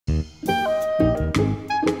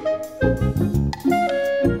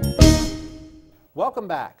Welcome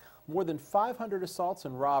back. More than 500 assaults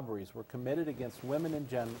and robberies were committed against women in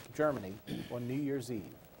Germany on New Year's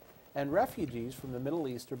Eve. And refugees from the Middle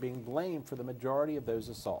East are being blamed for the majority of those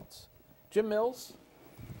assaults. Jim Mills,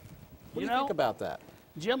 what do you think about that?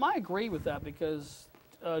 Jim, I agree with that because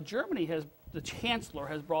Germany the chancellor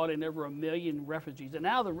has brought in over 1 million refugees. And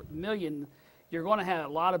now the million, you're going to have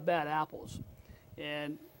a lot of bad apples.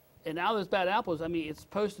 And now those bad apples, I mean, it's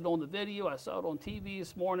posted on the video. I saw it on TV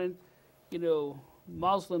this morning. You know,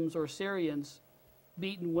 Muslims or Syrians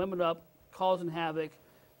beating women up, causing havoc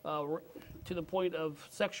to the point of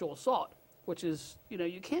sexual assault, which is, you know,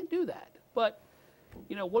 you can't do that. But,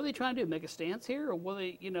 you know, what are they trying to do? Make a stance here? Or will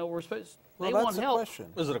they, you know, we're supposed they want help. Question.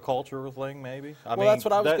 Is it a cultural thing, maybe? I mean, that's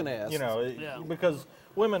what I was going to ask. You know, because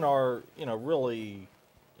women are, you know, really,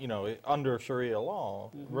 you know, under Sharia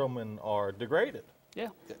law, women are degraded. Yeah.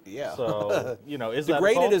 Yeah. So, you know, is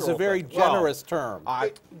degraded is a very generous term.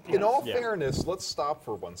 In all fairness, let's stop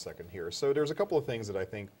for 1 second here. So there's a couple of things that I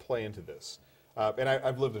think play into this. And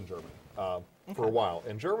I've lived in Germany for a while.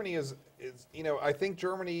 And Germany is, you know, I think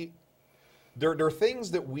Germany, there are things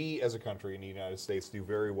that we as a country in the United States do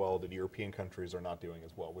very well that European countries are not doing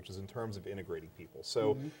as well, which is in terms of integrating people.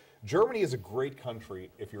 So Germany is a great country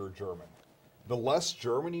if you're a German. The less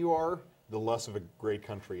German you are, the less of a great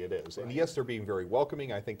country it is. Right. And yes, they're being very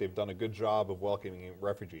welcoming. I think they've done a good job of welcoming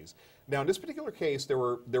refugees. Now, in this particular case,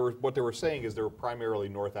 what they were saying is there were primarily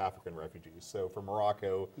North African refugees, so from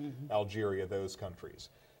Morocco, Algeria, those countries.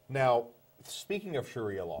 Now, speaking of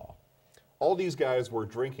Sharia law, all these guys were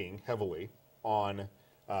drinking heavily on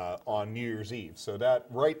New Year's Eve. So that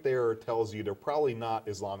right there tells you they're probably not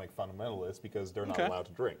Islamic fundamentalists because they're not allowed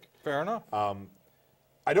to drink. Fair enough.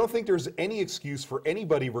 I don't think there's any excuse for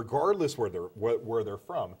anybody, regardless where they're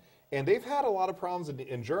from. And they've had a lot of problems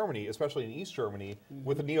in Germany, especially in East Germany,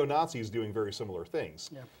 with the neo-Nazis doing very similar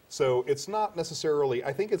things. Yeah. So it's not necessarily,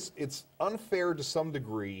 I think it's unfair to some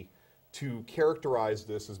degree to characterize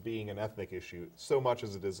this as being an ethnic issue so much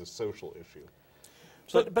as it is a social issue.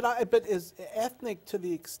 So, but is ethnic to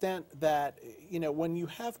the extent that, you know, when you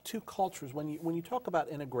have two cultures, when you talk about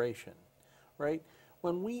integration, right?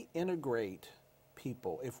 When we integrate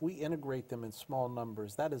people, if we integrate them in small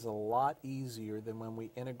numbers, that is a lot easier than when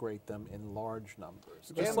we integrate them in large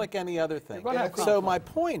numbers, just like any other thing. So my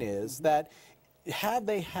point is that had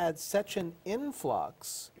they had such an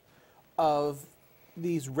influx of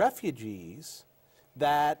these refugees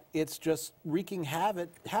that it's just wreaking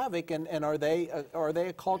havoc and are they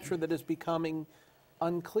a culture that is becoming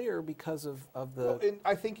unclear because of the... Well, and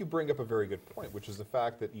I think you bring up a very good point, which is the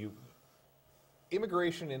fact that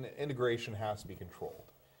immigration and integration has to be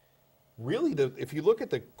controlled. Really, if you look at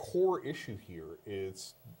the core issue here,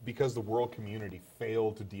 it's because the world community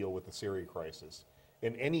failed to deal with the Syria crisis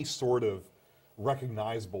in any sort of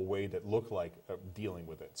recognizable way that looked like dealing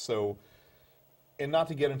with it. So, and not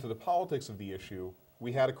to get into the politics of the issue,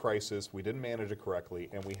 we had a crisis, we didn't manage it correctly,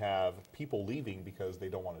 and we have people leaving because they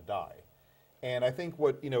don't want to die. And I think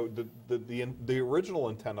what, you know, the original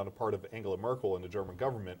intent on the part of Angela Merkel and the German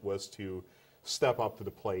government was to step up to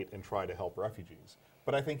the plate and try to help refugees.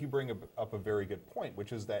 But I think you bring up a very good point,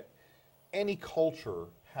 which is that any culture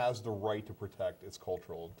has the right to protect its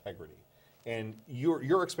cultural integrity. And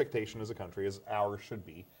your expectation as a country, as ours should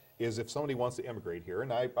be, is if somebody wants to immigrate here,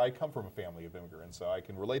 and I come from a family of immigrants, so I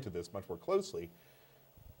can relate to this much more closely,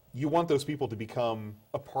 you want those people to become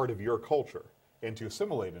a part of your culture and to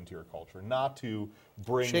assimilate into your culture, not to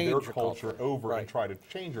bring their culture over and try to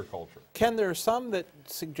change your culture. Ken, there are some that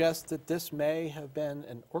suggest that this may have been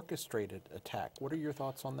an orchestrated attack. What are your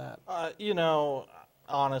thoughts on that? You know,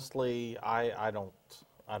 honestly, I don't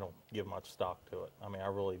give much stock to it. I mean, I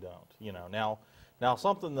really don't. You know, now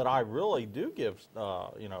something that I really do give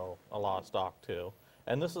you know, a lot of stock to,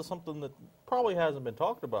 and this is something that probably hasn't been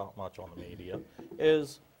talked about much on the media,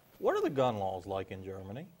 is what are the gun laws like in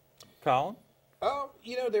Germany, Colin?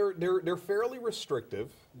 You know, they're fairly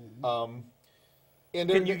restrictive. And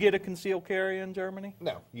can you get a concealed carry in Germany?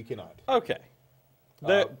 No, you cannot. Okay.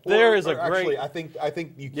 There is a great. Actually, I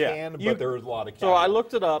think you can, but there's a lot of. So I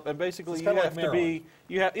looked it up, and basically you have to be.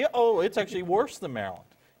 It's actually worse than Maryland.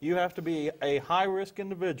 You have to be a high-risk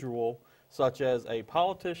individual, such as a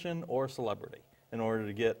politician or celebrity, in order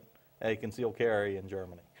to get a concealed carry in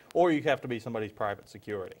Germany, or you have to be somebody's private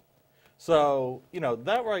security. So, you know,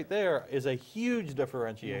 that right there is a huge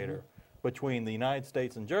differentiator between the United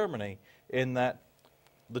States and Germany, in that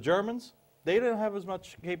the Germans, they don't have as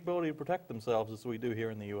much capability to protect themselves as we do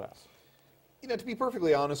here in the U.S. You know, to be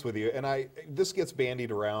perfectly honest with you, and this gets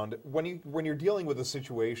bandied around, when you're dealing with a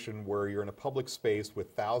situation where you're in a public space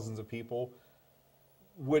with thousands of people,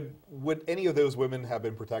 would any of those women have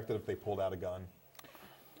been protected if they pulled out a gun?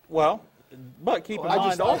 Well, but keep in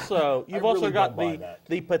mind also, you've also really got don't buy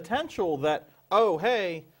the potential that, oh,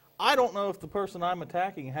 hey, I don't know if the person I'm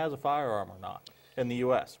attacking has a firearm or not in the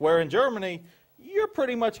U.S., where in Germany, you're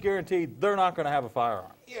pretty much guaranteed they're not going to have a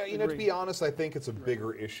firearm. Yeah, you know, to be honest, I think it's a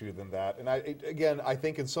bigger issue than that. And again, I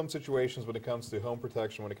think in some situations when it comes to home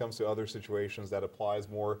protection, when it comes to other situations, that applies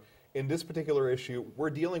more. In this particular issue, we're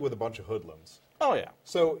dealing with a bunch of hoodlums. Oh, yeah.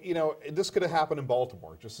 So, you know, this could have happened in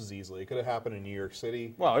Baltimore just as easily. It could have happened in New York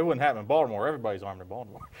City. Well, it wouldn't happen in Baltimore. Everybody's armed in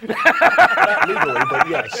Baltimore. Not legally, but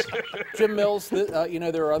yes. Jim Mills, you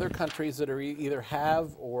know, there are other countries that are either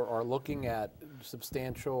have or are looking at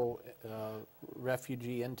substantial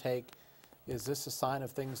refugee intake. Is this a sign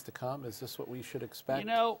of things to come? Is this what we should expect? You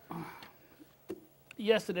know,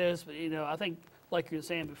 yes, it is. But, you know, I think, like you were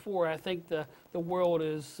saying before, I think the world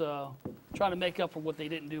is trying to make up for what they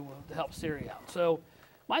didn't do to help Syria out. So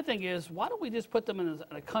my thing is, why don't we just put them in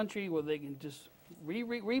a country where they can just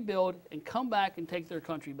rebuild and come back and take their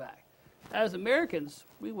country back? As Americans,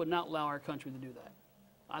 we would not allow our country to do that.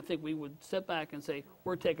 I think we would sit back and say,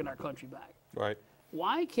 we're taking our country back. Right.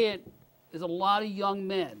 Why can't, there's a lot of young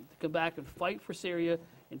men that come back and fight for Syria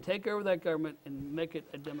and take over that government and make it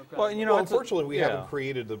a democratic. Well, you know, unfortunately, we haven't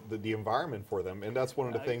created the environment for them, and that's one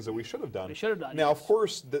of the things that we should have done. We should have done. Now, yes. of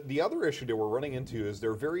course, the other issue that we're running into is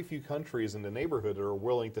there are very few countries in the neighborhood that are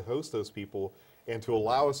willing to host those people and to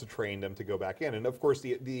allow us to train them to go back in. And of course,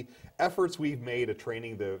 the efforts we've made at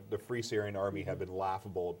training the Free Syrian Army have been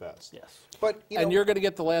laughable at best. Yes. But you know, and you're going to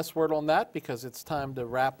get the last word on that because it's time to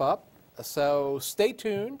wrap up. So stay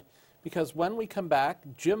tuned. Because when we come back,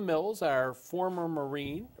 Jim Mills, our former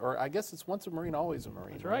Marine, or I guess it's once a Marine, always a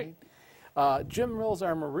Marine. That's right. Jim Mills,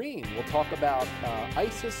 our Marine, will talk about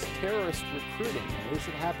ISIS terrorist recruiting. And is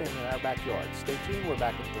it happening in our backyard? Stay tuned. We're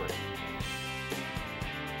back at 3.